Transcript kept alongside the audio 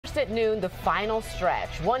First at noon, the final stretch.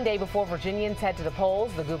 One day before Virginians head to the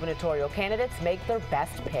polls, the gubernatorial candidates make their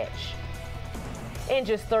best pitch. In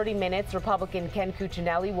just 30 minutes, Republican Ken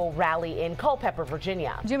Cuccinelli will rally in Culpeper,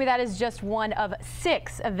 Virginia. Jimmy, that is just one of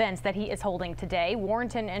 6 events that he is holding today.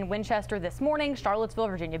 Warrenton and Winchester this morning, Charlottesville,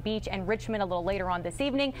 Virginia Beach, and Richmond a little later on this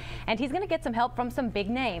evening. And he's going to get some help from some big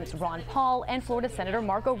names, Ron Paul and Florida Senator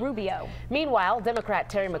Marco Rubio. Meanwhile, Democrat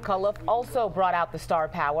Terry McAuliffe also brought out the star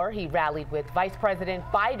power. He rallied with Vice President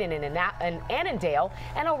Biden in Annandale,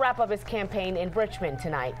 and he'll wrap up his campaign in Richmond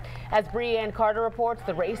tonight. As Breanne Carter reports,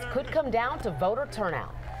 the race could come down to voter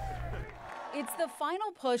turnout. It's the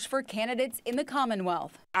final push for candidates in the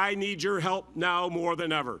Commonwealth. I need your help now more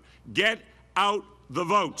than ever. Get out the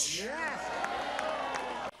votes.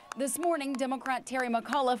 This morning, Democrat Terry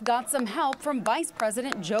McAuliffe got some help from Vice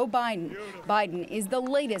President Joe Biden. Biden is the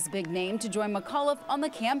latest big name to join McAuliffe on the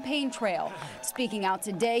campaign trail. Speaking out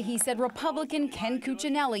today, he said Republican Ken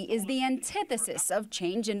Cuccinelli is the antithesis of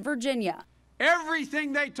change in Virginia.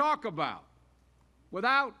 Everything they talk about,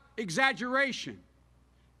 without exaggeration,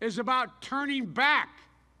 is about turning back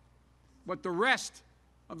what the rest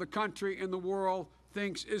of the country and the world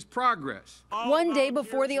thinks is progress. One day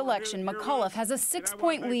before the election, McAuliffe has a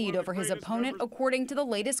 6-point lead over his opponent, according to the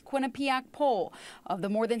latest Quinnipiac poll. Of the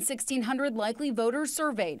more than 1,600 likely voters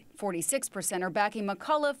surveyed, 46% are backing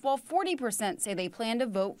McAuliffe, while 40% say they plan to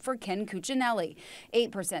vote for Ken Cuccinelli.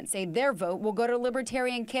 8% say their vote will go to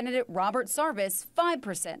Libertarian candidate Robert Sarvis.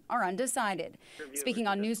 5% are undecided. Speaking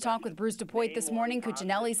on News Talk with Bruce DuPoit this morning,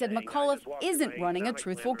 Cuccinelli said McAuliffe isn't running a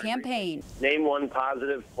truthful campaign. Name one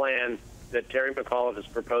positive plan that Terry McAuliffe has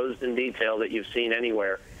proposed in detail that you've seen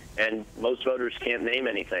anywhere. And most voters can't name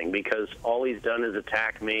anything because all he's done is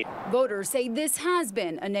attack me. Voters say this has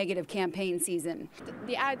been a negative campaign season.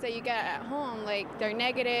 The ads that you get at home, like, they're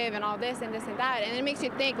negative and all this and this and that. And it makes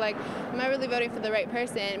you think, like, am I really voting for the right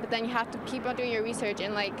person? But then you have to keep on doing your research,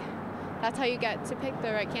 and, like, that's how you get to pick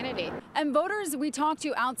the right candidate. And voters we talked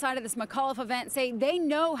to outside of this McAuliffe event say they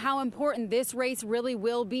know how important this race really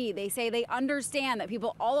will be. They say they understand that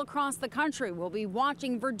people all across the country will be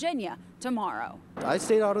watching Virginia tomorrow. I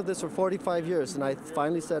stayed out of this for 45 years, and I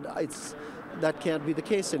finally said that can't be the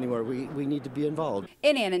case anymore. We need to be involved.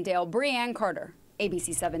 In Annandale, Breanne Carter,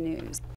 ABC 7 News.